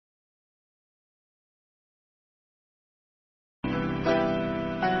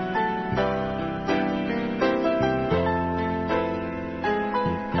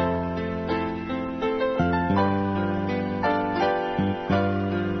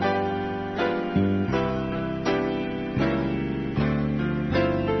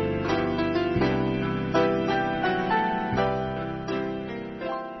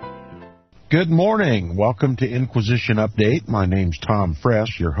Good morning. Welcome to Inquisition Update. My name's Tom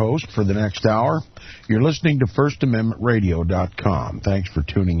Fress, your host for the next hour. You're listening to FirstAmendmentRadio.com. Thanks for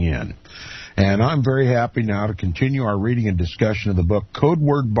tuning in. And I'm very happy now to continue our reading and discussion of the book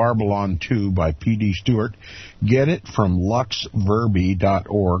Codeword Barbelon 2 by P.D. Stewart. Get it from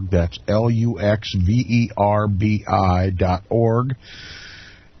luxverbi.org. That's luxverbi.org.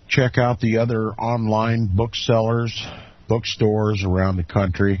 Check out the other online booksellers, bookstores around the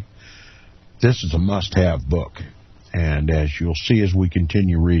country. This is a must-have book, and as you'll see as we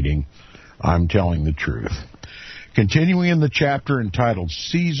continue reading, I'm telling the truth. Continuing in the chapter entitled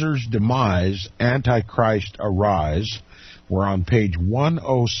Caesar's Demise, Antichrist Arise, we're on page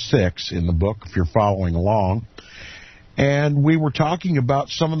 106 in the book, if you're following along, and we were talking about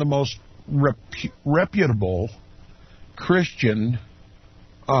some of the most reputable Christian,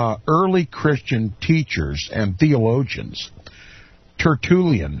 early Christian teachers and theologians,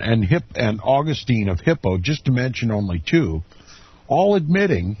 Tertullian and Augustine of Hippo, just to mention only two, all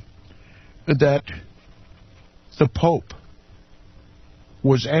admitting that the Pope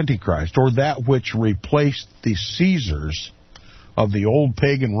was Antichrist, or that which replaced the Caesars of the old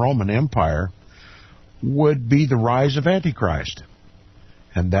pagan Roman Empire would be the rise of Antichrist.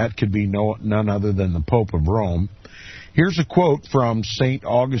 And that could be none other than the Pope of Rome. Here's a quote from St.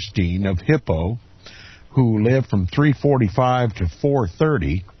 Augustine of Hippo, who lived from 345 to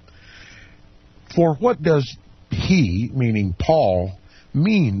 430. For what does he, meaning Paul,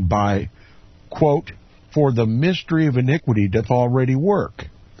 mean by, quote, for the mystery of iniquity doth already work?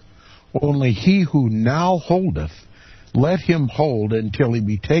 Only he who now holdeth, let him hold until he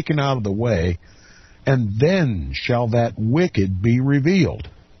be taken out of the way, and then shall that wicked be revealed,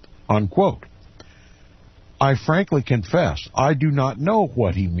 unquote. I frankly confess, I do not know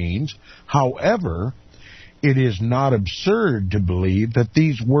what he means. However, it is not absurd to believe that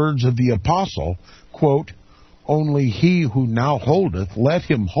these words of the apostle, quote, only he who now holdeth, let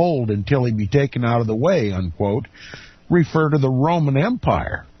him hold until he be taken out of the way, unquote, refer to the Roman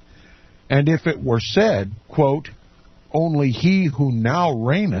Empire. And if it were said, quote, only he who now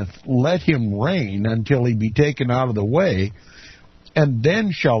reigneth, let him reign until he be taken out of the way, and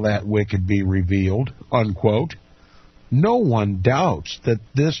then shall that wicked be revealed, unquote, no one doubts that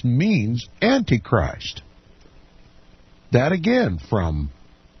this means Antichrist. That again from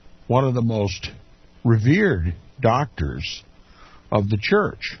one of the most revered doctors of the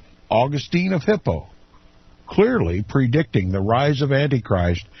church, Augustine of Hippo, clearly predicting the rise of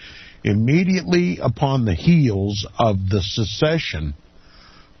Antichrist immediately upon the heels of the secession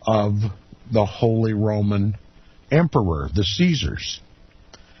of the Holy Roman Emperor, the Caesars.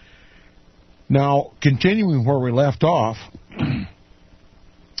 Now, continuing where we left off,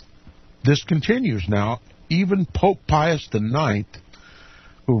 this continues now. Even Pope Pius IX,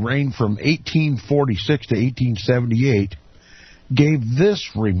 who reigned from 1846 to 1878, gave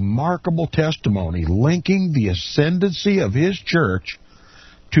this remarkable testimony linking the ascendancy of his church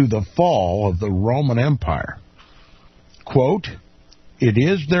to the fall of the Roman Empire. Quote, it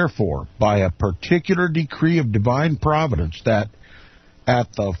is therefore by a particular decree of divine providence that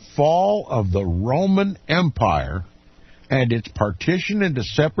at the fall of the Roman Empire and its partition into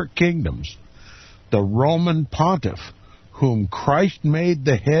separate kingdoms, the Roman pontiff, whom Christ made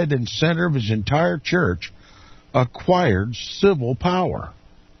the head and center of his entire church, acquired civil power.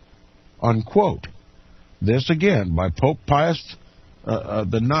 Unquote. This again by Pope Pius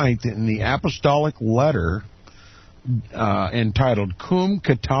IX in the apostolic letter entitled Cum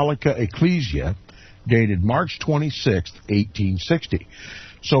Catholica Ecclesia, dated March 26, 1860.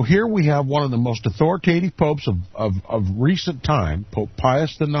 So here we have one of the most authoritative popes of recent time, Pope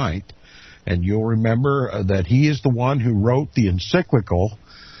Pius IX, and you'll remember that he is the one who wrote the encyclical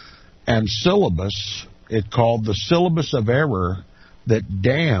and syllabus, it's called the Syllabus of Error, that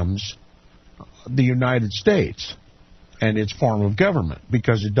damns the United States and its form of government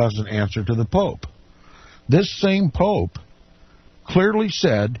because it doesn't answer to the Pope. This same Pope clearly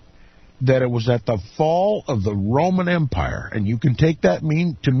said that it was at the fall of the Roman Empire, and you can take that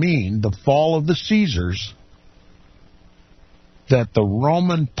to mean the fall of the Caesars, that the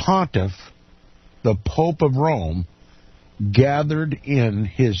Roman pontiff, the Pope of Rome, gathered in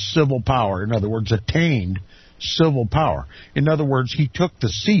his civil power. In other words, attained civil power. In other words, he took the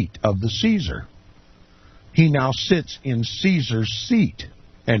seat of the Caesar. He now sits in Caesar's seat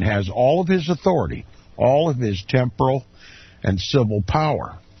and has all of his authority, all of his temporal and civil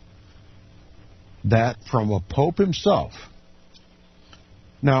power. That from a pope himself.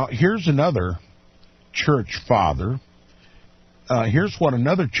 Now, here's another church father. Here's what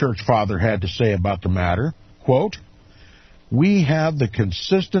another church father had to say about the matter. Quote, We have the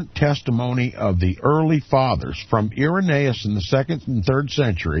consistent testimony of the early fathers, from Irenaeus in the 2nd and 3rd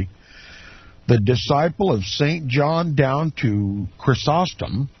century, the disciple of St. John down to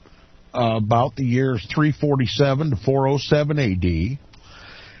Chrysostom, about the years 347 to 407 AD,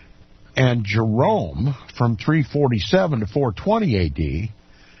 and Jerome from 347 to 420 AD,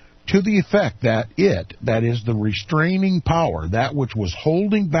 to the effect that it, that is the restraining power, that which was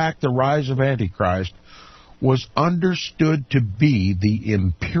holding back the rise of Antichrist, was understood to be the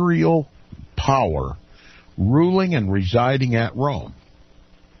imperial power ruling and residing at Rome.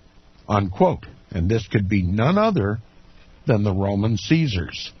 Unquote. And this could be none other than the Roman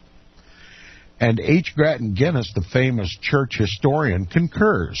Caesars. And H. Grattan Guinness, the famous church historian,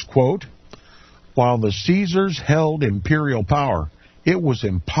 concurs, quote, while the Caesars held imperial power, it was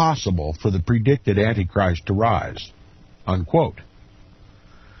impossible for the predicted Antichrist to rise, unquote.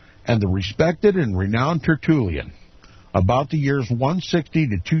 And the respected and renowned Tertullian, about the years 160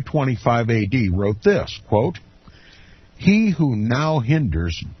 to 225 AD, wrote this, quote, he who now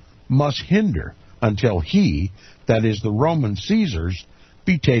hinders must hinder until he, that is the Roman Caesars,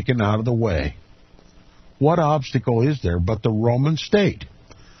 be taken out of the way. What obstacle is there but the Roman state,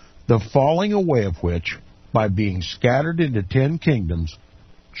 the falling away of which, by being scattered into 10 kingdoms,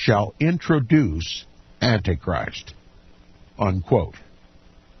 shall introduce Antichrist, unquote.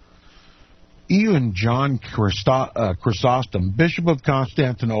 Even John Chrysostom, Bishop of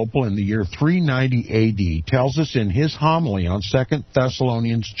Constantinople in the year 390 AD, tells us in his homily on 2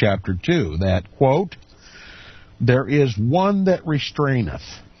 Thessalonians chapter 2 that, quote, there is one that restraineth.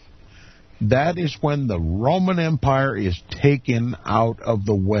 That is when the Roman Empire is taken out of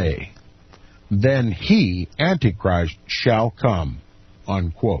the way. Then he, Antichrist, shall come,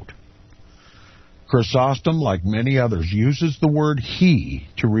 unquote. Chrysostom, like many others, uses the word he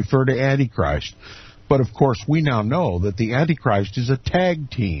to refer to Antichrist. But of course, we now know that the Antichrist is a tag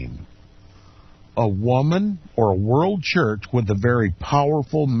team. A woman or a world church with a very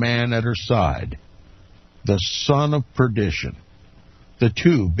powerful man at her side. The son of perdition. The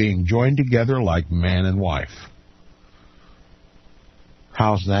two being joined together like man and wife.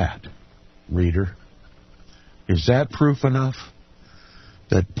 How's that, reader? Is that proof enough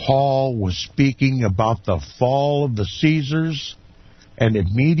that Paul was speaking about the fall of the Caesars and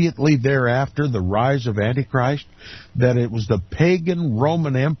immediately thereafter the rise of Antichrist? That it was the pagan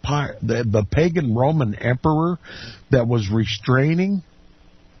Roman Empire, the pagan Roman emperor that was restraining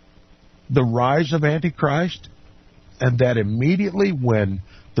the rise of Antichrist? And that immediately when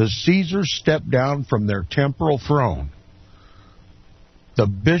the Caesars stepped down from their temporal throne, the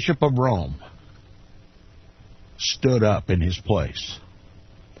Bishop of Rome stood up in his place,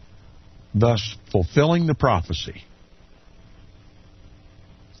 thus fulfilling the prophecy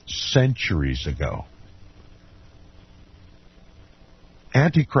centuries ago.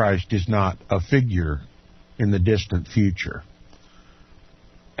 Antichrist is not a figure in the distant future.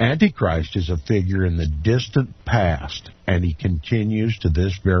 Antichrist is a figure in the distant past, and he continues to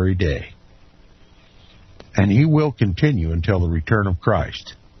this very day. And he will continue until the return of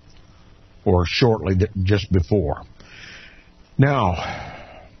Christ, or shortly just before. Now,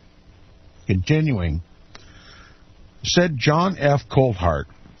 continuing, said John F. Coulthart,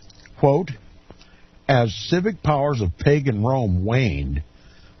 quote, as civic powers of pagan Rome waned,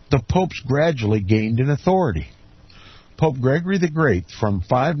 the popes gradually gained in authority. Pope Gregory the Great, from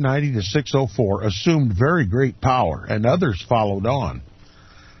 590 to 604, assumed very great power, and others followed on.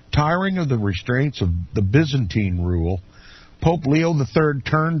 Tiring of the restraints of the Byzantine rule, Pope Leo III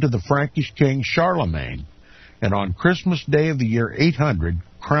turned to the Frankish king Charlemagne, and on Christmas Day of the year 800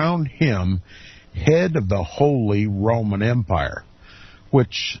 crowned him head of the Holy Roman Empire,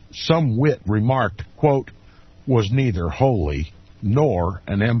 which some wit remarked, quote, was neither holy nor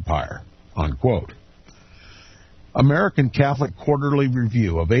an empire, unquote. American Catholic Quarterly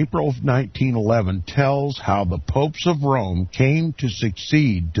Review of April of 1911 tells how the popes of Rome came to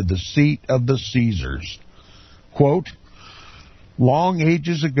succeed to the seat of the Caesars. Quote, long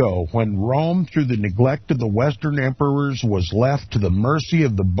ages ago, when Rome, through the neglect of the Western emperors, was left to the mercy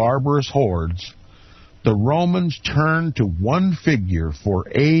of the barbarous hordes, the Romans turned to one figure for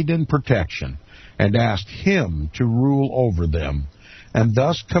aid and protection and asked him to rule over them, and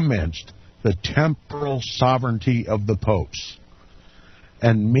thus commenced the temporal sovereignty of the popes.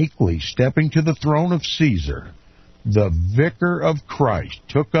 And meekly stepping to the throne of Caesar, the vicar of Christ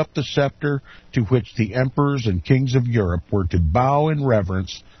took up the scepter to which the emperors and kings of Europe were to bow in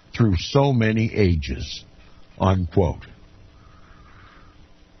reverence through so many ages, unquote.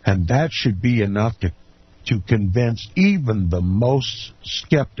 And that should be enough to convince even the most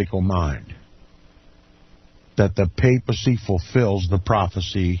skeptical mind that the papacy fulfills the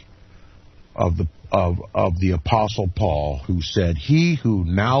prophecy of the Apostle Paul, who said, "He who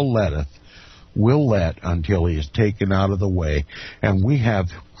now letteth will let until he is taken out of the way." And we have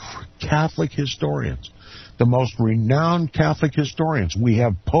Catholic historians, the most renowned Catholic historians. We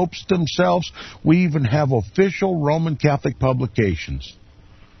have popes themselves. We even have official Roman Catholic publications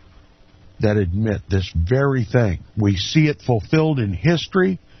that admit this very thing. We see it fulfilled in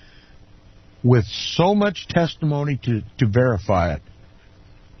history with so much testimony to verify it,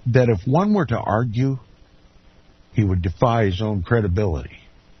 that if one were to argue, he would defy his own credibility.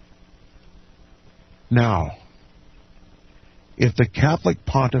 Now, if the Catholic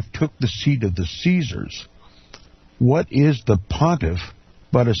pontiff took the seat of the Caesars, what is the pontiff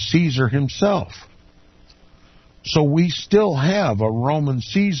but a Caesar himself? So we still have a Roman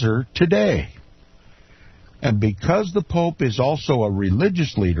Caesar today. And because the Pope is also a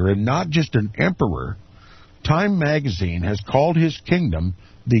religious leader and not just an emperor, Time magazine has called his kingdom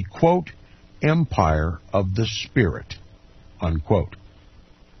the, quote, empire of the Spirit, unquote.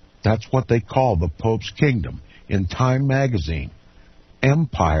 That's what they call the Pope's kingdom in Time magazine,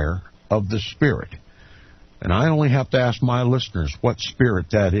 empire of the Spirit. And I only have to ask my listeners what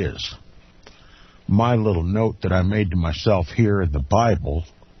spirit that is. My little note that I made to myself here in the Bible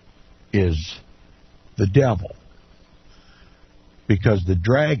is the devil, because the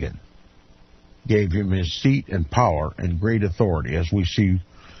dragon gave him his seat and power and great authority, as we see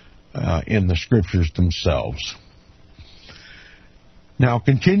in the scriptures themselves. Now,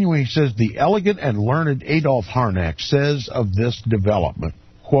 continuing, he says, the elegant and learned Adolf Harnack says of this development,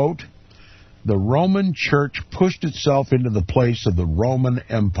 quote, the Roman Church pushed itself into the place of the Roman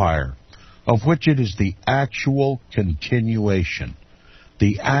Empire, of which it is the actual continuation.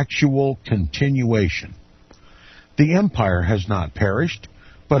 The actual continuation. The empire has not perished,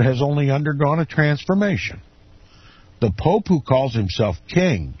 but has only undergone a transformation. The Pope, who calls himself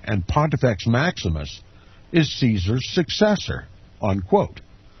King and Pontifex Maximus, is Caesar's successor, unquote.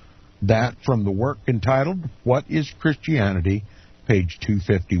 That from the work entitled, What is Christianity?, page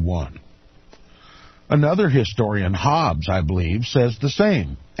 251. Another historian, Hobbes, I believe, says the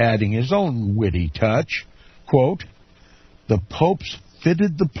same, adding his own witty touch, quote, the popes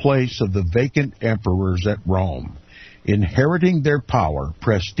fitted the place of the vacant emperors at Rome, inheriting their power,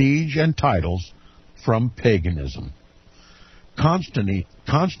 prestige, and titles from paganism.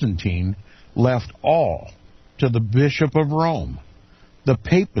 Constantine left all to the Bishop of Rome. The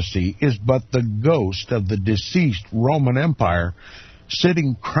papacy is but the ghost of the deceased Roman Empire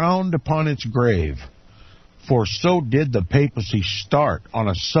sitting crowned upon its grave. For so did the papacy start on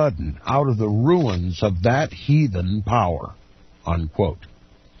a sudden out of the ruins of that heathen power, unquote.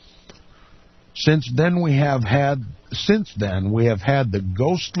 Since then we have had the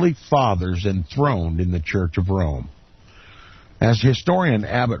ghostly fathers enthroned in the Church of Rome. As historian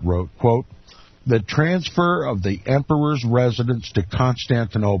Abbott wrote, quote, the transfer of the emperor's residence to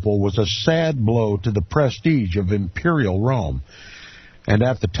Constantinople was a sad blow to the prestige of imperial Rome, and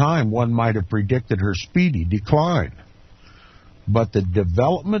at the time one might have predicted her speedy decline. But the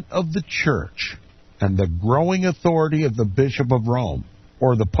development of the Church and the growing authority of the Bishop of Rome,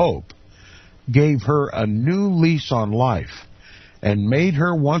 or the Pope, gave her a new lease on life and made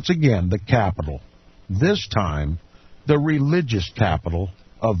her once again the capital, this time the religious capital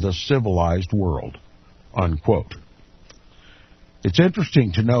of the civilized world, unquote. It's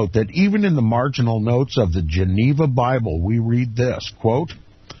interesting to note that even in the marginal notes of the Geneva Bible, we read this, quote,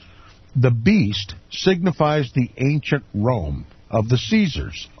 the beast signifies the ancient Rome of the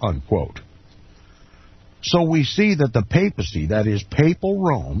Caesars, unquote. So we see that the papacy, that is papal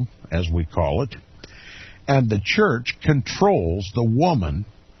Rome, as we call it, and the church controls the woman,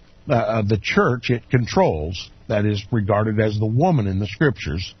 the church it controls, that is regarded as the woman in the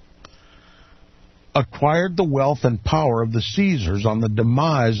scriptures, acquired the wealth and power of the Caesars on the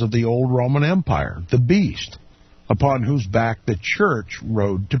demise of the old Roman Empire, the beast, upon whose back the church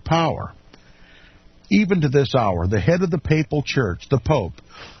rode to power. Even to this hour, the head of the papal church, the Pope,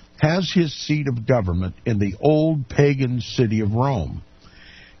 has his seat of government in the old pagan city of Rome.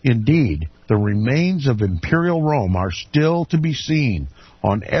 Indeed, the remains of imperial Rome are still to be seen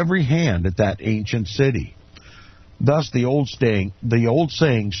on every hand at that ancient city. Thus the old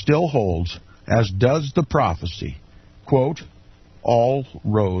saying still holds, as does the prophecy, quote, all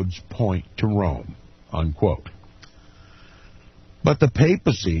roads point to Rome, unquote. But the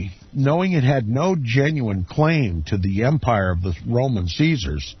papacy, knowing it had no genuine claim to the empire of the Roman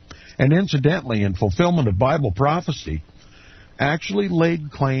Caesars, and incidentally in fulfillment of Bible prophecy, actually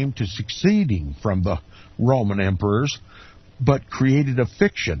laid claim to succeeding from the Roman emperors but created a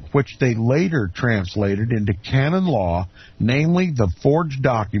fiction, which they later translated into canon law, namely the forged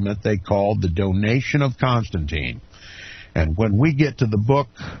document they called the Donation of Constantine. And when we get to the book,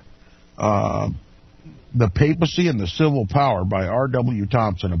 The Papacy and the Civil Power by R.W.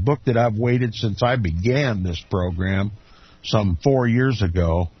 Thompson, a book that I've waited since I began this program some 4 years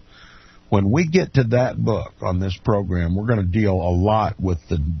ago. When we get to that book on this program, we're going to deal a lot with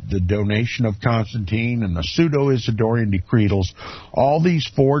the Donation of Constantine and the Pseudo-Isidorian Decretals, all these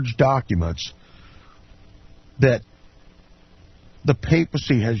forged documents that the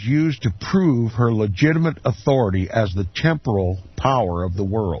papacy has used to prove her legitimate authority as the temporal power of the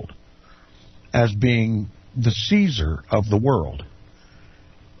world, as being the Caesar of the world.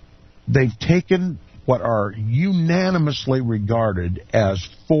 They've taken what are unanimously regarded as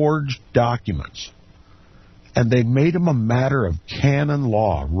forged documents, and they've made them a matter of canon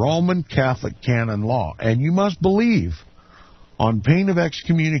law, Roman Catholic canon law. And you must believe, on pain of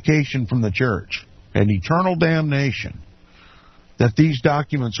excommunication from the church and eternal damnation, that these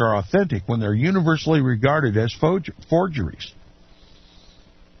documents are authentic when they're universally regarded as forgeries.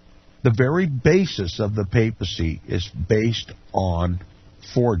 The very basis of the papacy is based on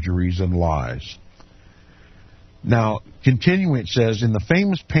forgeries and lies. Now, continuing, it says, in the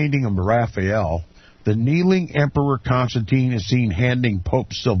famous painting of Raphael, the kneeling Emperor Constantine is seen handing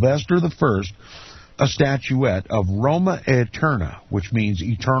Pope Sylvester I a statuette of Roma Aeterna, which means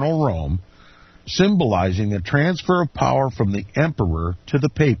eternal Rome, symbolizing the transfer of power from the emperor to the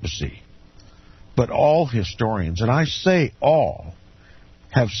papacy. But all historians, and I say all,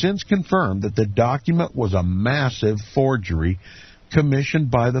 have since confirmed that the document was a massive forgery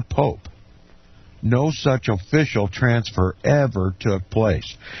commissioned by the Pope. No such official transfer ever took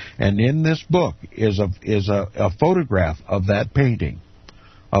place. And in this book is a photograph of that painting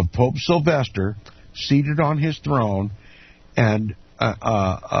of Pope Sylvester seated on his throne and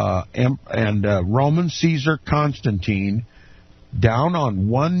Roman Caesar Constantine down on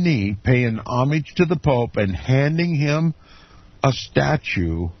one knee paying homage to the Pope and handing him a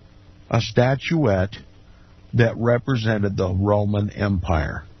statuette that represented the Roman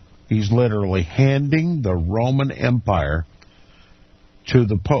Empire. He's literally handing the Roman Empire to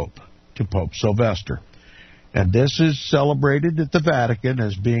the Pope, to Pope Sylvester. And this is celebrated at the Vatican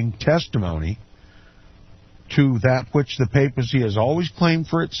as being testimony to that which the papacy has always claimed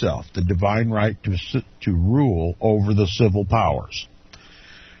for itself, the divine right to rule over the civil powers.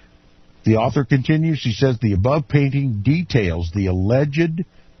 The author continues, he says, the above painting details the alleged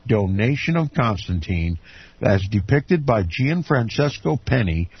donation of Constantine as depicted by Gianfrancesco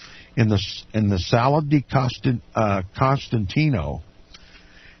Penny in the Sala di Costantino.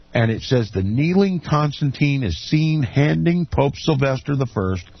 And it says the kneeling Constantine is seen handing Pope Sylvester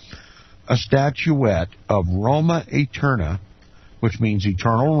I a statuette of Roma Aeterna, which means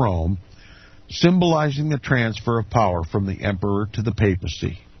eternal Rome, symbolizing the transfer of power from the emperor to the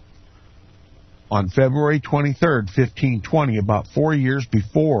papacy. On February 23rd, 1520, about 4 years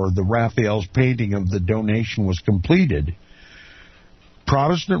before the Raphael's painting of the donation was completed,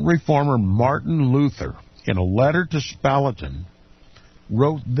 Protestant reformer Martin Luther, in a letter to Spalatin,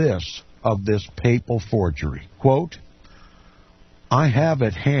 wrote this of this papal forgery, quote, I have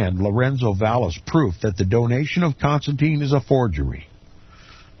at hand Lorenzo Valla's proof that the donation of Constantine is a forgery.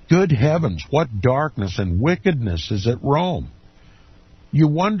 Good heavens, what darkness and wickedness is at Rome! You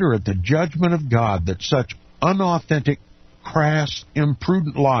wonder at the judgment of God that such unauthentic, crass,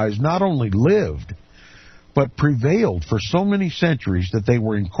 imprudent lies not only lived, but prevailed for so many centuries that they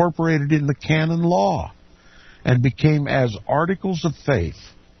were incorporated in the canon law and became as articles of faith.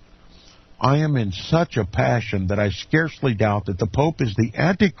 I am in such a passion that I scarcely doubt that the Pope is the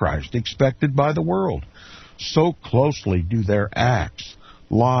Antichrist expected by the world. So closely do their acts,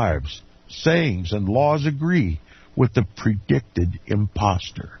 lives, sayings, and laws agree with the predicted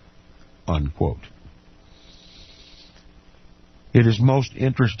impostor, unquote. It is most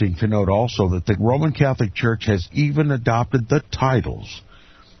interesting to note also that the Roman Catholic Church has even adopted the titles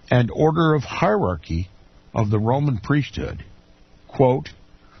and order of hierarchy of the Roman priesthood. Quote,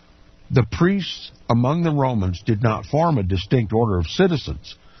 the priests among the Romans did not form a distinct order of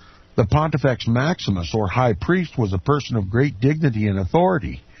citizens. The Pontifex Maximus, or high priest, was a person of great dignity and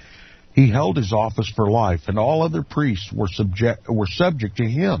authority. He held his office for life, and all other priests were subject to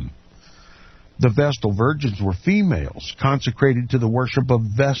him. The Vestal Virgins were females, consecrated to the worship of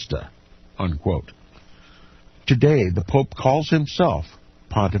Vesta, unquote. Today, the Pope calls himself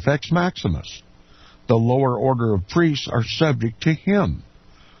Pontifex Maximus. The lower order of priests are subject to him,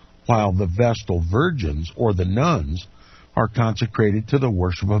 while the Vestal Virgins, or the nuns, are consecrated to the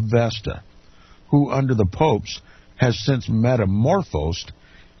worship of Vesta, who under the popes has since metamorphosed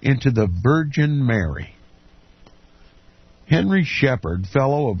into the Virgin Mary. Henry Shepherd,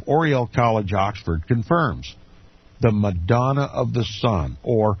 Fellow of Oriel College, Oxford, confirms the Madonna of the Sun,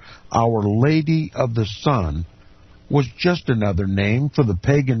 or Our Lady of the Sun, was just another name for the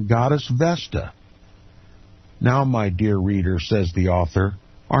pagan goddess Vesta. Now, my dear reader, says the author,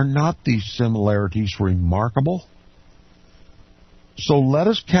 are not these similarities remarkable? So let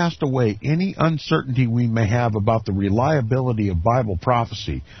us cast away any uncertainty we may have about the reliability of Bible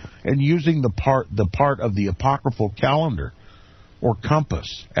prophecy and using the part of the apocryphal calendar or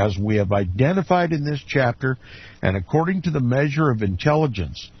compass, as we have identified in this chapter, and according to the measure of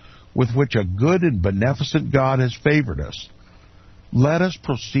intelligence with which a good and beneficent God has favored us. Let us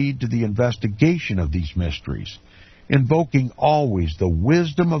proceed to the investigation of these mysteries, invoking always the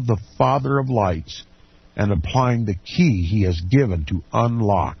wisdom of the Father of lights and applying the key he has given to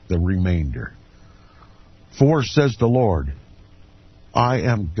unlock the remainder. For, says the Lord, I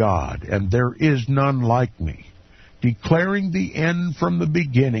am God, and there is none like me, declaring the end from the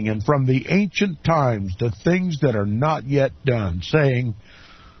beginning and from the ancient times the things that are not yet done, saying,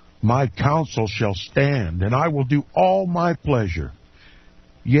 My counsel shall stand, and I will do all my pleasure.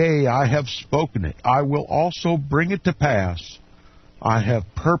 Yea, I have spoken it. I will also bring it to pass. I have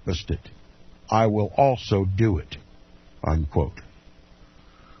purposed it. I will also do it. Unquote.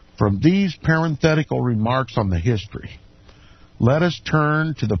 From these parenthetical remarks on the history, let us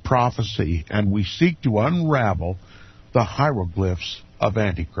turn to the prophecy, and we seek to unravel the hieroglyphs of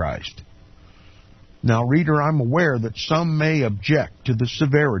Antichrist. Now, reader, I'm aware that some may object to the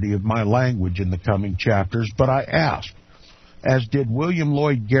severity of my language in the coming chapters, but I ask, as did William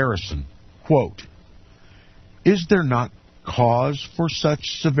Lloyd Garrison, quote, Is there not cause for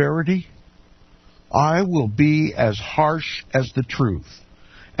such severity? I will be as harsh as the truth,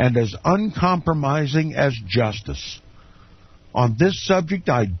 and as uncompromising as justice. On this subject,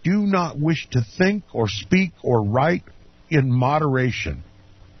 I do not wish to think or speak or write in moderation.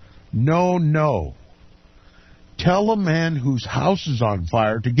 No, no. Tell a man whose house is on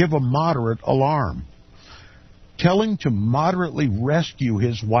fire to give a moderate alarm. Tell him to moderately rescue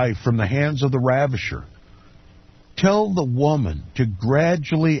his wife from the hands of the ravisher. Tell the woman to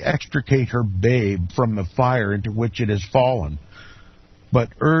gradually extricate her babe from the fire into which it has fallen, but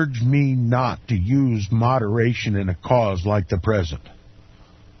urge me not to use moderation in a cause like the present.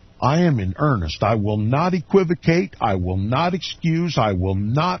 I am in earnest. I will not equivocate. I will not excuse. I will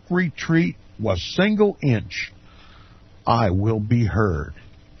not retreat a single inch. I will be heard.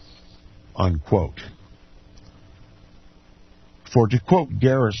 Unquote. For to quote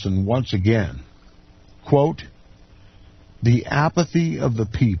Garrison once again, quote, The apathy of the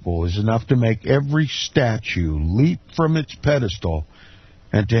people is enough to make every statue leap from its pedestal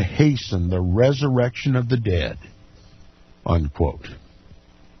and to hasten the resurrection of the dead. Unquote.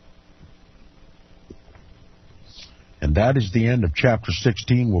 And that is the end of chapter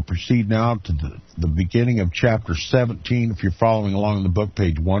 16. We'll proceed now to the beginning of chapter 17. If you're following along in the book,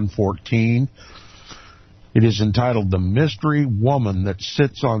 page 114. It is entitled, The Mystery Woman That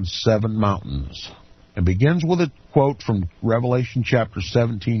Sits on Seven Mountains. It begins with a quote from Revelation chapter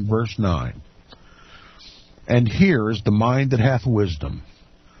 17, verse 9. And here is the mind that hath wisdom.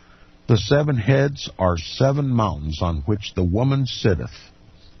 The seven heads are seven mountains on which the woman sitteth.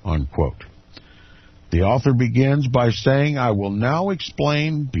 Unquote. The author begins by saying, I will now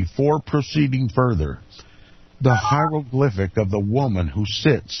explain, before proceeding further, the hieroglyphic of the woman who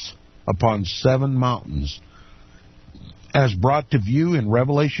sits upon seven mountains, as brought to view in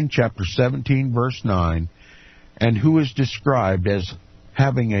Revelation chapter 17, verse 9, and who is described as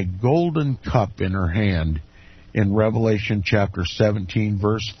having a golden cup in her hand in Revelation chapter 17,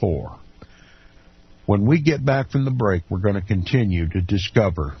 verse 4. When we get back from the break, we're going to continue to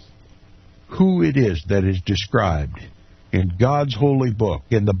discover who it is that is described in God's holy book,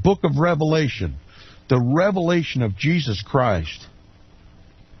 in the book of Revelation, the revelation of Jesus Christ.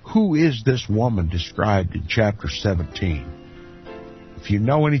 Who is this woman described in chapter 17? If you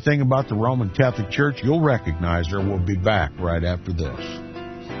know anything about the Roman Catholic Church, you'll recognize her. We'll be back right after this.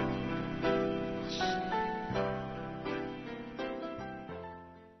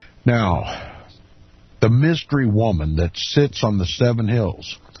 Now, the mystery woman that sits on the seven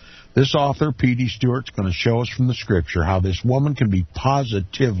hills. This author, P.D. Stewart, is going to show us from the Scripture how this woman can be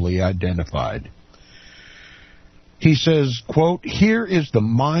positively identified. He says, quote, Here is the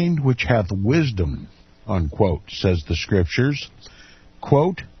mind which hath wisdom, unquote, says the Scriptures.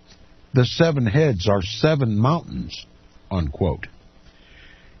 Quote, The seven heads are seven mountains, unquote.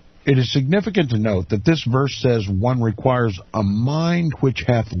 It is significant to note that this verse says one requires a mind which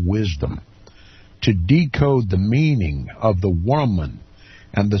hath wisdom. to decode the meaning of the woman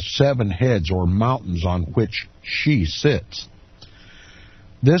and the 7 heads or mountains on which she sits.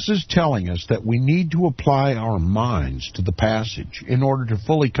 This is telling us that we need to apply our minds to the passage in order to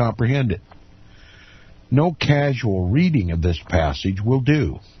fully comprehend it. No casual reading of this passage will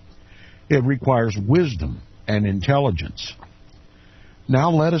do. It requires wisdom and intelligence. Now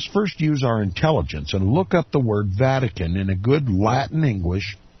let us first use our intelligence and look up the word Vatican in a good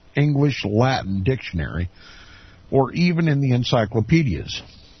English-Latin dictionary, or even in the encyclopedias.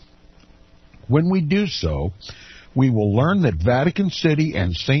 When we do so, we will learn that Vatican City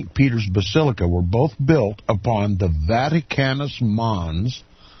and St. Peter's Basilica were both built upon the Vaticanus Mons,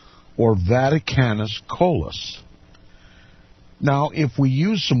 or Vaticanus Colus. Now, if we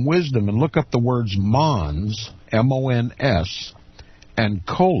use some wisdom and look up the words Mons, M-O-N-S, and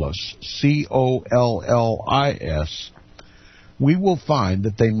Colus, C-O-L-L-I-S, we will find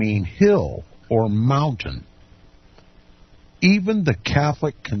that they mean hill or mountain. Even the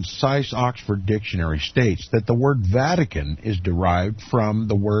Catholic Concise Oxford Dictionary states that the word Vatican is derived from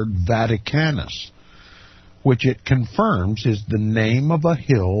the word Vaticanus, which it confirms is the name of a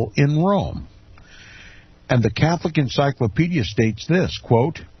hill in Rome. And the Catholic Encyclopedia states this,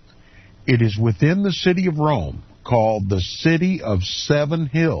 quote, "It is within the city of Rome, called the City of 7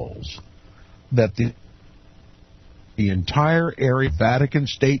 Hills, that the entire area of Vatican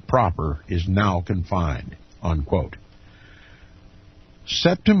State proper is now confined," unquote.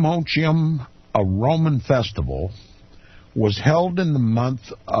 Septimotium, a Roman festival, was held in the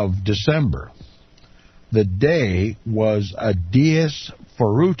month of December. The day was a dies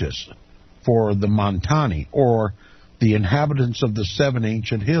forutus for the Montani, or the inhabitants of the 7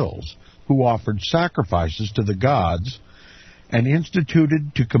 ancient hills, who offered sacrifices to the gods, and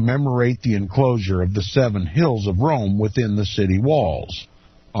instituted to commemorate the enclosure of the 7 hills of Rome within the city walls,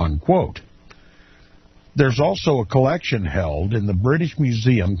 unquote. There's also a collection held in the British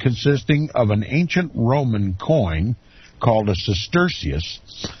Museum consisting of an ancient Roman coin called a sestertius,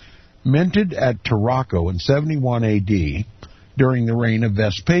 minted at Tarraco in 71 AD during the reign of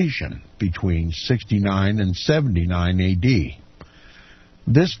Vespasian, between 69 and 79 AD.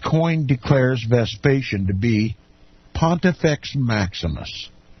 This coin declares Vespasian to be Pontifex Maximus,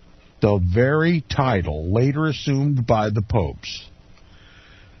 the very title later assumed by the popes.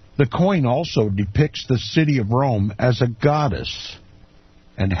 The coin also depicts the city of Rome as a goddess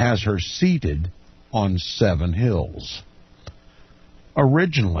and has her seated on 7 hills.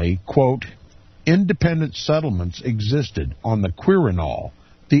 Originally, quote, independent settlements existed on the Quirinal,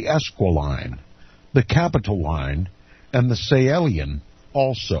 the Esquiline, the Capitoline, and the Caelian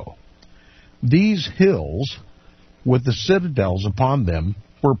also. These hills, with the citadels upon them,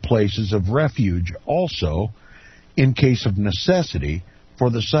 were places of refuge also, in case of necessity, for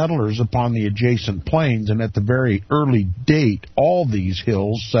the settlers upon the adjacent plains, and at the very early date, all these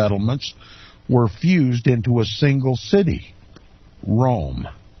hills settlements were fused into a single city, Rome.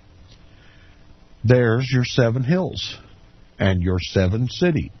 There's your 7 hills and your 7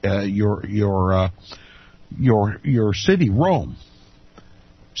 city, your city, Rome,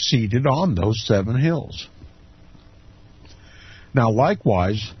 seated on those 7 hills. Now,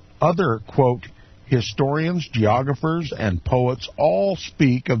 likewise, other, quote, historians, geographers, and poets all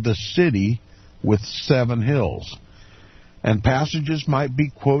speak of the city with 7 hills, and passages might be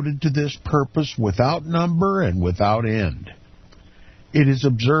quoted to this purpose without number and without end. It is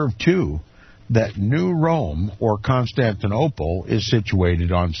observed, too, that New Rome, or Constantinople, is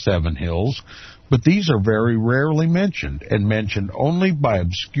situated on 7 hills, but these are very rarely mentioned, and mentioned only by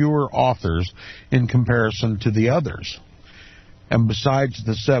obscure authors in comparison to the others. And besides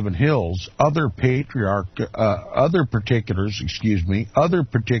the 7 hills, other particulars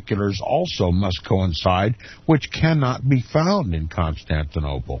also must coincide, which cannot be found in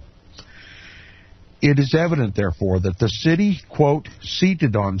Constantinople. It is evident, therefore, that the city, quote,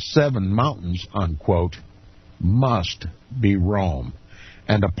 seated on 7 mountains, unquote, must be Rome,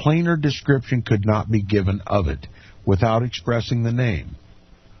 and a plainer description could not be given of it without expressing the name,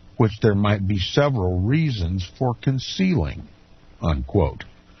 which there might be several reasons for concealing, unquote.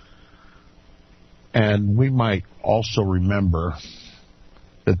 And we might also remember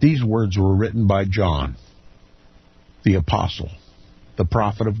that these words were written by John, the apostle, the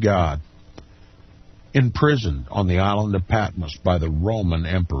prophet of God, imprisoned on the island of Patmos by the Roman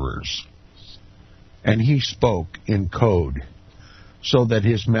emperors. And he spoke in code so that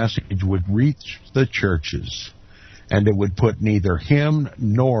his message would reach the churches, and it would put neither him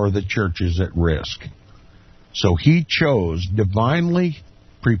nor the churches at risk. So he chose divinely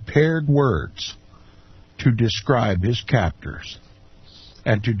prepared words to describe his captors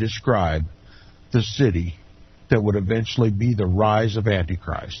and to describe the city that would eventually be the rise of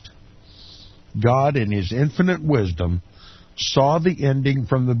Antichrist. God, in his infinite wisdom, saw the ending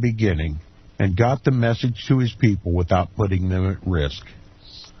from the beginning and got the message to his people without putting them at risk.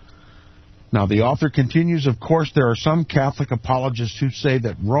 Now, the author continues, of course, there are some Catholic apologists who say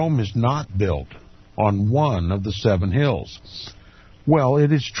that Rome is not built on one of the 7 hills. Well,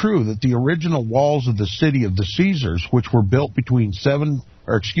 it is true that the original walls of the city of the Caesars, which were built between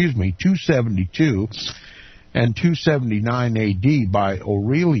 272 and 279 AD by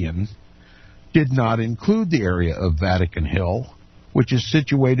Aurelian, did not include the area of Vatican Hill, which is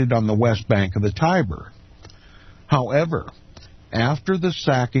situated on the west bank of the Tiber. However, after the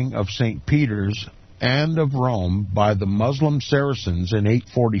sacking of St. Peter's and of Rome by the Muslim Saracens in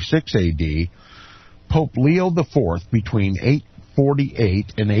 846 AD, Pope Leo IV, between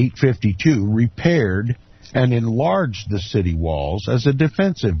 848 and 852, repaired and enlarged the city walls as a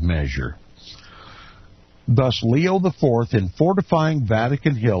defensive measure. Thus, Leo IV, in fortifying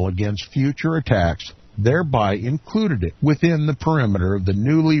Vatican Hill against future attacks, thereby included it within the perimeter of the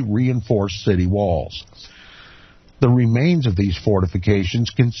newly reinforced city walls. The remains of these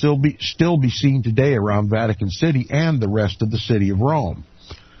fortifications can still be seen today around Vatican City and the rest of the city of Rome.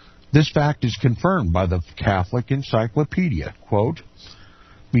 This fact is confirmed by the Catholic Encyclopedia. Quote,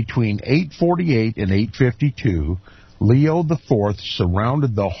 between 848 and 852, Leo IV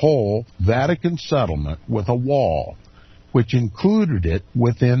surrounded the whole Vatican settlement with a wall, which included it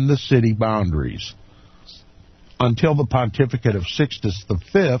within the city boundaries. Until the pontificate of Sixtus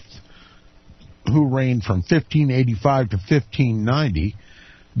V, who reigned from 1585 to 1590,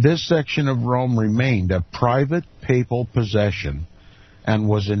 this section of Rome remained a private papal possession and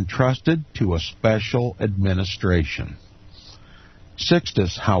was entrusted to a special administration.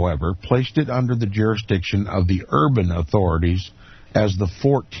 Sixtus, however, placed it under the jurisdiction of the urban authorities as the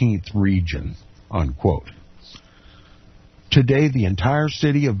 14th region, unquote. Today, the entire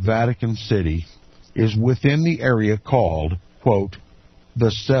city of Vatican City is within the area called, quote,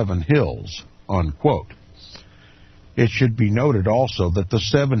 the 7 Hills, unquote. It should be noted also that the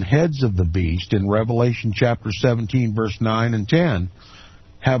 7 heads of the beast in Revelation chapter 17, verse 9 and 10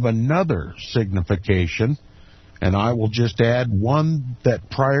 have another signification, and I will just add one that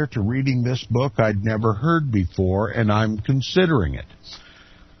prior to reading this book I'd never heard before, and I'm considering it.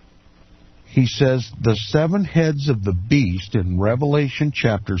 He says, the 7 heads of the beast in Revelation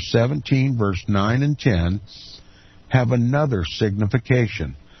chapter 17, verse 9 and 10 have another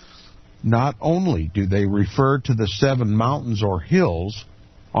signification. Not only do they refer to the 7 mountains or hills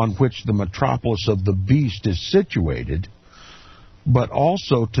on which the metropolis of the beast is situated, but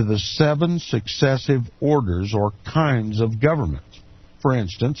also to the 7 successive orders or kinds of government. For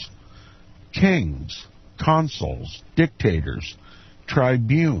instance, kings, consuls, dictators,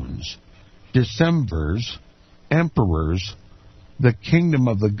 tribunes, decemvirs, emperors, the kingdom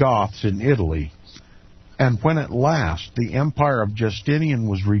of the Goths in Italy, and when at last the empire of Justinian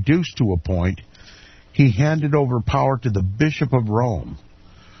was reduced to a point, he handed over power to the Bishop of Rome.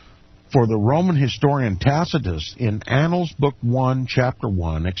 For the Roman historian Tacitus, in Annals Book 1, Chapter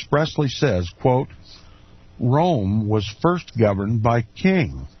 1, expressly says, quote, Rome was first governed by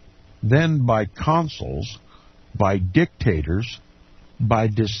king, then by consuls, by dictators, by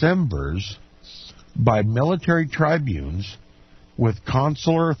decemvirs, by military tribunes, with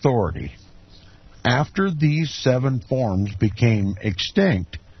consular authority. After these 7 forms became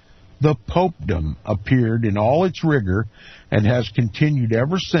extinct, the popedom appeared in all its rigor and has continued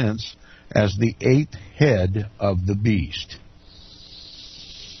ever since as the 8th head of the beast.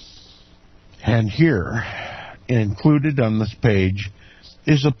 And here, included on this page,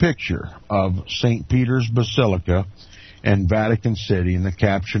 is a picture of St. Peter's Basilica in Vatican City, and the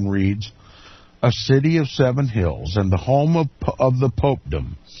caption reads, a city of 7 hills and the home of the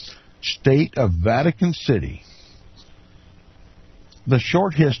popedom, state of Vatican City. The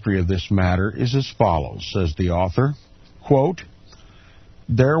short history of this matter is as follows, says the author, quote,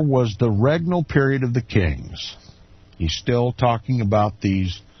 there was the regnal period of the kings. He's still talking about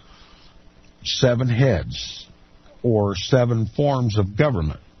these 7 heads or 7 forms of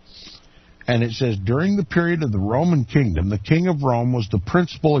government. And it says, during the period of the Roman kingdom, the king of Rome was the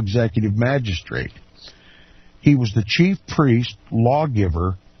principal executive magistrate. He was the chief priest,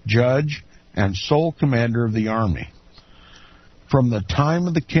 lawgiver, judge, and sole commander of the army. From the time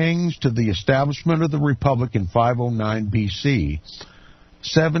of the kings to the establishment of the republic in 509 BC,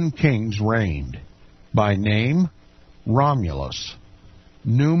 7 kings reigned, by name Romulus,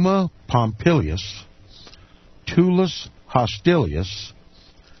 Numa Pompilius, Tullus Hostilius,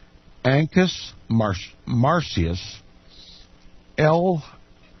 Ancus Marcius,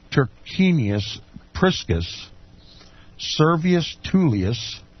 Turquinius Priscus, Servius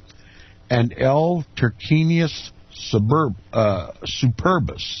Tullius, and L. Turquinius Superbus.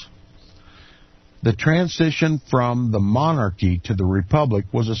 The transition from the monarchy to the republic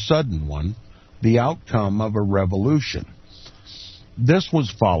was a sudden one, the outcome of a revolution. This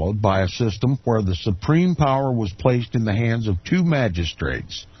was followed by a system where the supreme power was placed in the hands of two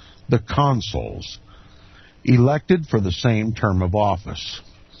magistrates, the consuls, elected for the same term of office.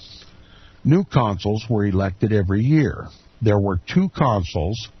 New consuls were elected every year. There were two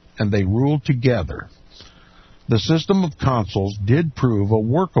consuls, and they ruled together. The system of consuls did prove a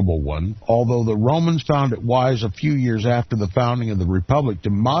workable one, although the Romans found it wise a few years after the founding of the Republic to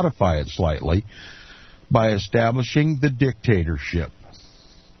modify it slightly by establishing the dictatorship.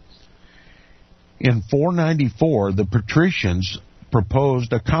 In 494, the patricians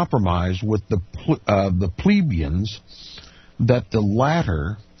proposed a compromise with the plebeians that the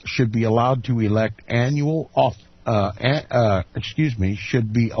latter should be allowed to elect annual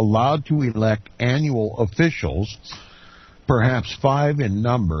officials, perhaps 5 in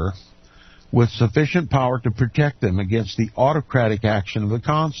number, with sufficient power to protect them against the autocratic action of the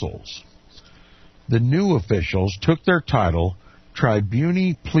consuls. The new officials took their title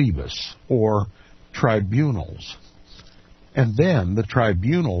tribuni plebis, or tribunals. And then the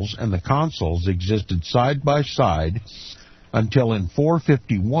tribunals and the consuls existed side by side until in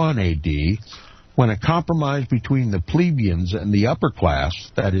 451 A.D., when a compromise between the plebeians and the upper class,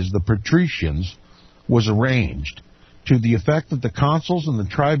 that is, the patricians, was arranged, to the effect that the consuls and the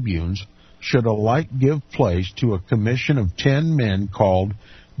tribunes should alike give place to a commission of 10 men called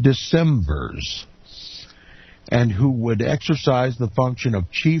decemvirs, and who would exercise the function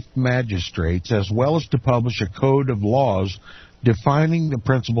of chief magistrates, as well as to publish a code of laws defining the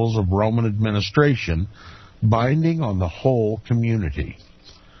principles of Roman administration, binding on the whole community.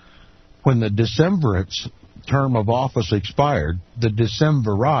 When the decemvirate's term of office expired, the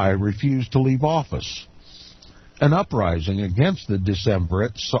decemviri refused to leave office. An uprising against the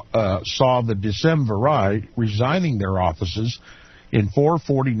decemvirate saw the decemviri resigning their offices in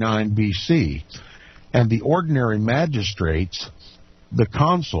 449 BC, and the ordinary magistrates, the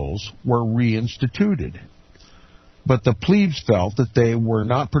consuls, were reinstituted. But the plebes felt that they were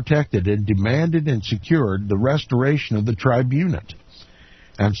not protected and demanded and secured the restoration of the tribunate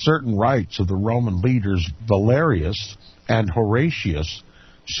and certain rights of the Roman leaders Valerius and Horatius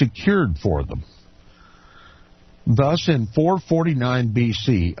secured for them. Thus, in 449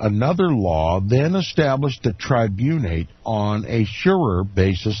 BC, another law then established the tribunate on a surer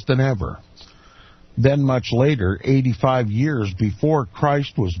basis than ever. Then, much later, 85 years before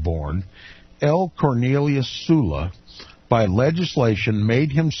Christ was born, L. Cornelius Sulla, by legislation,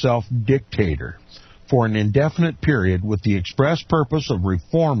 made himself dictator for an indefinite period with the express purpose of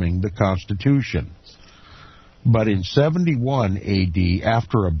reforming the Constitution. But in 71 A.D.,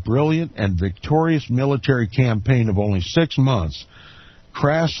 after a brilliant and victorious military campaign of only 6 months,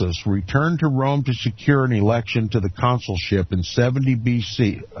 Crassus returned to Rome to secure an election to the consulship in 70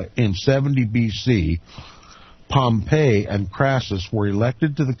 BC. Pompey and Crassus were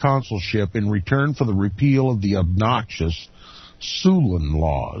elected to the consulship in return for the repeal of the obnoxious Sullan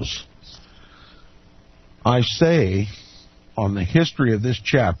laws. I say, on the history of this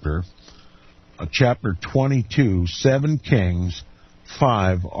chapter, chapter 22, 7 kings,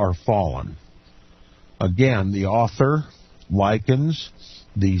 5 are fallen. Again, the author likens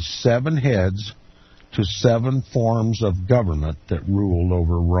these 7 heads to 7 forms of government that ruled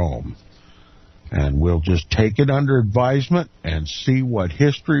over Rome. And we'll just take it under advisement and see what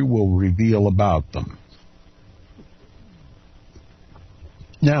history will reveal about them.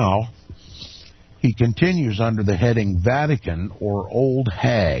 Now, he continues under the heading Vatican, or Old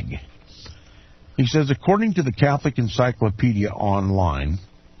Hag. He says, according to the Catholic Encyclopedia Online,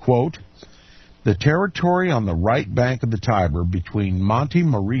 quote, the territory on the right bank of the Tiber between Monte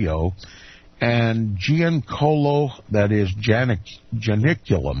Mario and Giancolo, that is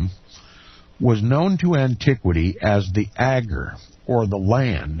Janiculum, was known to antiquity as the Ager, or the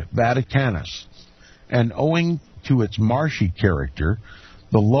land, Vaticanus, and owing to its marshy character,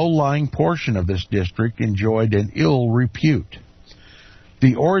 the low-lying portion of this district enjoyed an ill repute.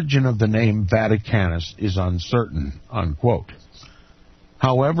 The origin of the name Vaticanus is uncertain, unquote.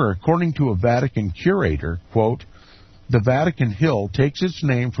 However, according to a Vatican curator, quote, the Vatican Hill takes its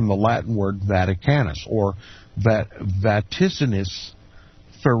name from the Latin word Vaticanus, or Vaticinus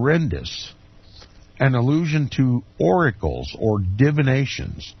ferendus, an allusion to oracles or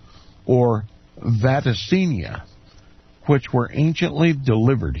divinations, or vaticenia, which were anciently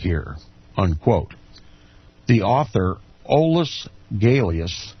delivered here, unquote. The author, Aulus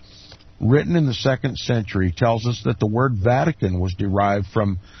Gellius, written in the 2nd century, tells us that the word Vatican was derived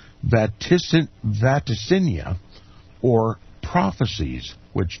from Vaticinia, or prophecies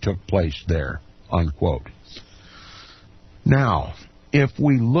which took place there, unquote. Now, if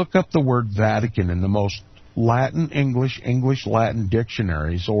we look up the word Vatican in the most Latin, English-Latin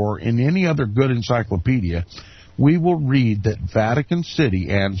dictionaries, or in any other good encyclopedia, we will read that Vatican City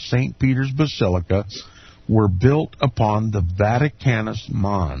and St. Peter's Basilica were built upon the Vaticanus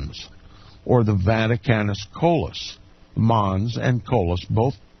Mons, or the Vaticanus Colus. Mons and Colus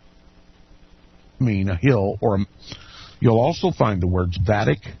both mean a hill, or you'll also find the words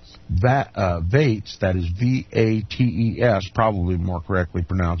Vates, that is V-A-T-E-S, probably more correctly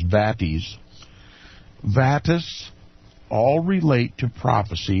pronounced Vates, Vatis, all relate to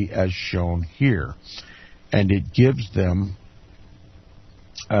prophecy as shown here. And it gives a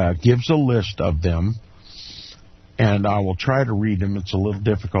list of them, and I will try to read them. It's a little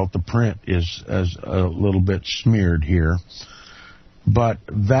difficult. The print is a little bit smeared here. But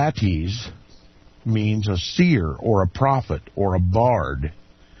Vates means a seer or a prophet or a bard,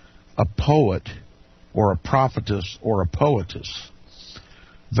 a poet or a prophetess or a poetess.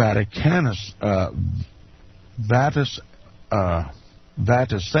 Vaticanus,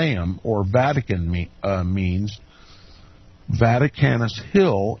 Vaticanum or Vatican means Vaticanus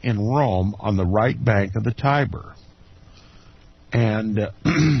Hill in Rome on the right bank of the Tiber. And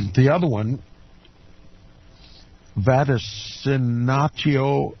the other one,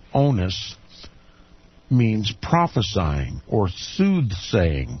 Vaticinatio Onus, means prophesying or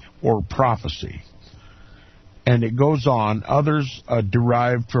soothsaying or prophecy. And it goes on, others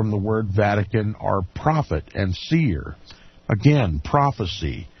derived from the word Vatican are prophet and seer. Again,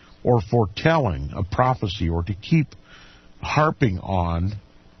 prophecy or foretelling a prophecy, or to keep harping on,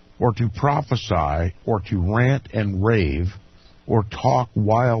 or to prophesy, or to rant and rave, or talk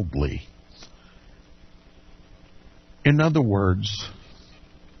wildly. In other words,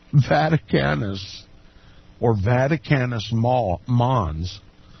 Vaticanus or Vaticanus Mons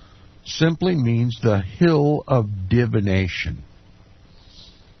simply means the hill of divination.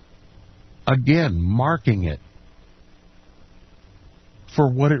 Again, marking it for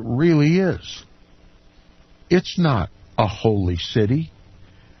what it really is. It's not a holy city,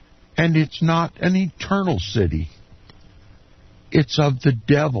 and it's not an eternal city. It's of the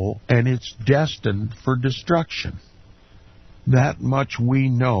devil, and it's destined for destruction. That much we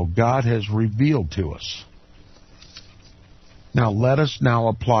know. God has revealed to us. Now, let us now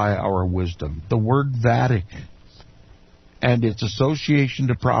apply our wisdom. The word Vatic and its association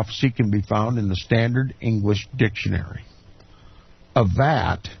to prophecy can be found in the Standard English Dictionary. A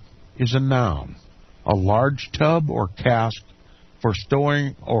vat is a noun, a large tub or cask for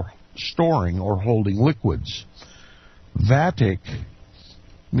storing or holding liquids. Vatic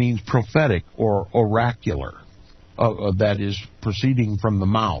means prophetic or oracular, that is, proceeding from the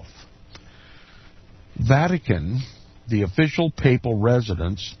mouth. Vatican, the official papal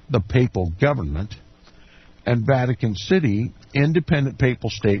residence, the papal government, and Vatican City, independent papal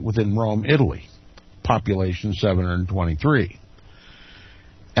state within Rome, Italy, population 723.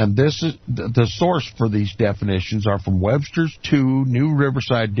 And this is the source for these definitions are from Webster's 2 New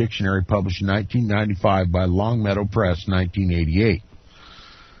Riverside Dictionary, published in 1995 by Longmeadow Press, 1988.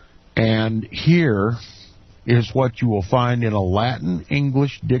 And here is what you will find in a Latin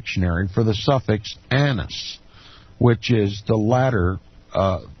English dictionary for the suffix annus, which is the latter,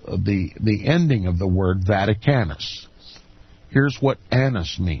 the ending of the word Vaticanus. Here's what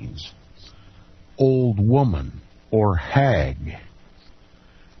annus means: old woman or hag.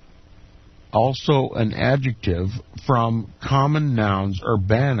 Also an adjective from common nouns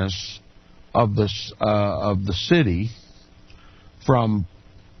urbanus of the city, from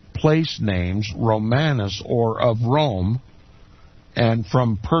place names Romanus or of Rome, and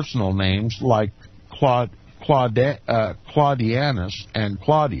from personal names like Claudianus and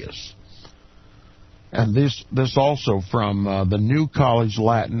Claudius. And this also from the New College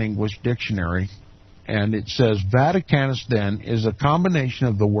Latin English Dictionary. And it says, Vaticanus, then, is a combination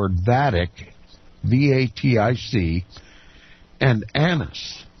of the word Vatic, V-A-T-I-C, and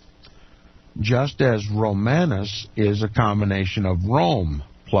annus, just as Romanus is a combination of Rome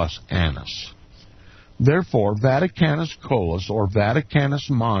plus annus. Therefore, Vaticanus Colus, or Vaticanus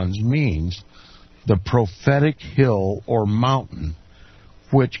Mons, means the prophetic hill or mountain,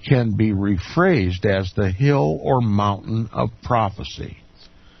 which can be rephrased as the hill or mountain of prophecy.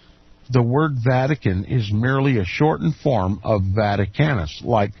 The word Vatican is merely a shortened form of Vaticanus,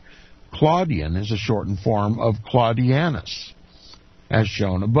 like Claudian is a shortened form of Claudianus, as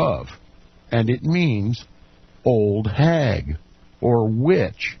shown above. And it means old hag, or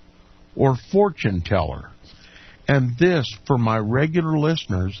witch, or fortune teller. And this, for my regular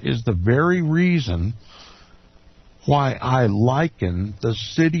listeners, is the very reason why I liken the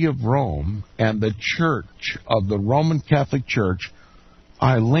city of Rome and the church of the Roman Catholic Church.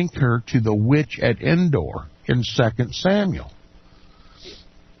 I link her to the witch at Endor in 2 Samuel.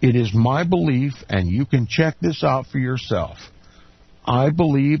 It is my belief, and you can check this out for yourself, I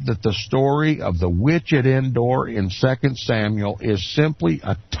believe that the story of the witch at Endor in 2 Samuel is simply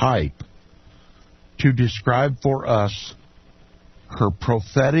a type to describe for us her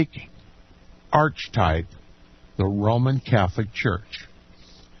prophetic archetype, the Roman Catholic Church.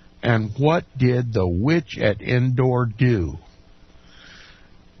 And what did the witch at Endor do?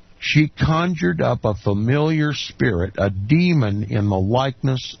 She conjured up a familiar spirit, a demon in the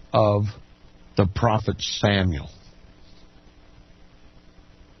likeness of the prophet Samuel.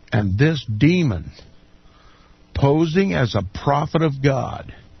 And this demon, posing as a prophet of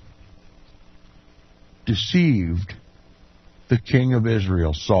God, deceived the king of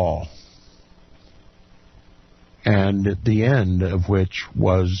Israel, Saul, and at the end of which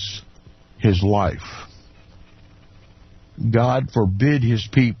was his life. God forbid his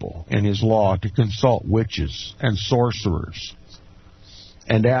people and his law to consult witches and sorcerers.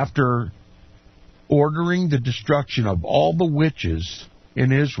 And after ordering the destruction of all the witches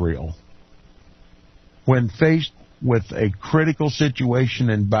in Israel, when faced with a critical situation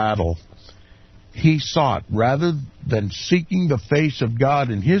in battle, he sought, rather than seeking the face of God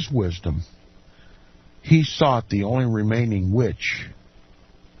in his wisdom, he sought the only remaining witch,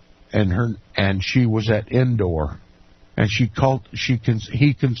 and she was at Endor, and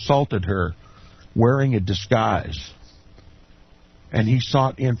he consulted her wearing a disguise, and he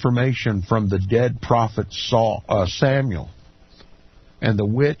sought information from the dead prophet Samuel. And the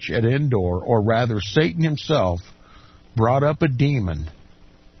witch at Endor, or rather Satan himself, brought up a demon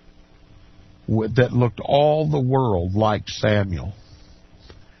that looked all the world like Samuel.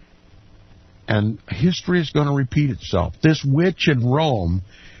 And history is going to repeat itself. This witch in Rome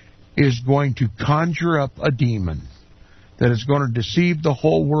is going to conjure up a demon that is going to deceive the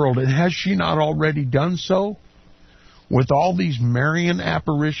whole world. And has she not already done so? With all these Marian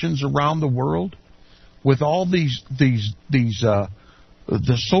apparitions around the world? With all these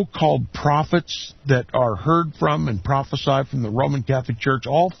the so-called prophets that are heard from and prophesied from the Roman Catholic Church,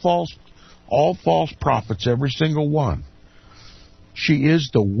 all false prophets, every single one. She is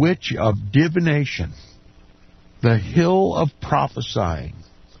the witch of divination, the hill of prophesying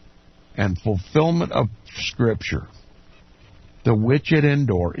and fulfillment of Scripture. The witch at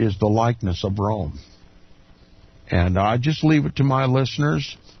Endor is the likeness of Rome. And I just leave it to my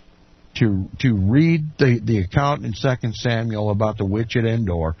listeners to read the account in 2 Samuel about the witch at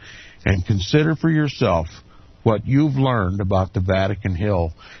Endor and consider for yourself what you've learned about the Vatican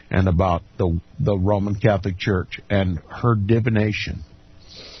Hill and about the Roman Catholic Church and her divination.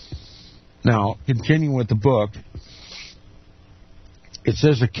 Now, continuing with the book, it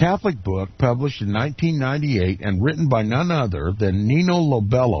says a Catholic book published in 1998 and written by none other than Nino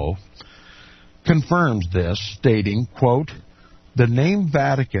Lobello confirms this, stating, quote, "The name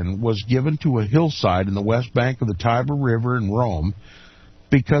Vatican was given to a hillside in the west bank of the Tiber River in Rome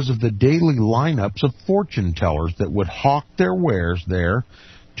because of the daily lineups of fortune tellers that would hawk their wares there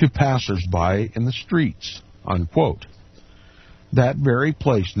to passers-by in the streets," unquote. That very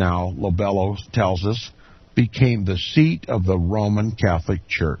place now, Lobello tells us, became the seat of the Roman Catholic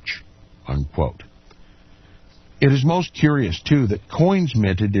Church, unquote. It is most curious, too, that coins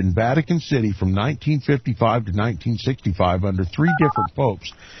minted in Vatican City from 1955 to 1965 under three different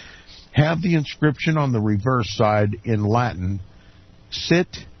popes have the inscription on the reverse side in Latin,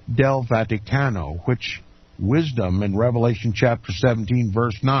 Sit del Vaticano, which wisdom in Revelation chapter 17,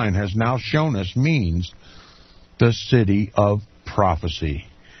 verse 9 has now shown us means the city of prophecy.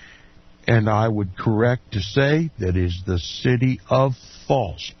 And I would correct to say that is the city of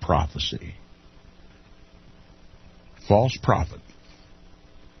false prophecy. False prophet,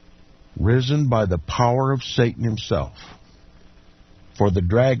 risen by the power of Satan himself. For the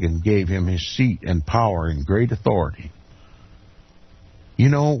dragon gave him his seat and power and great authority. You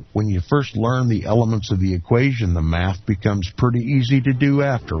know, when you first learn the elements of the equation, the math becomes pretty easy to do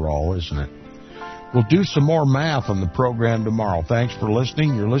after all, isn't it? We'll do some more math on the program tomorrow. Thanks for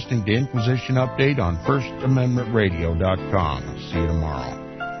listening. You're listening to Inquisition Update on FirstAmendmentRadio.com. See you tomorrow.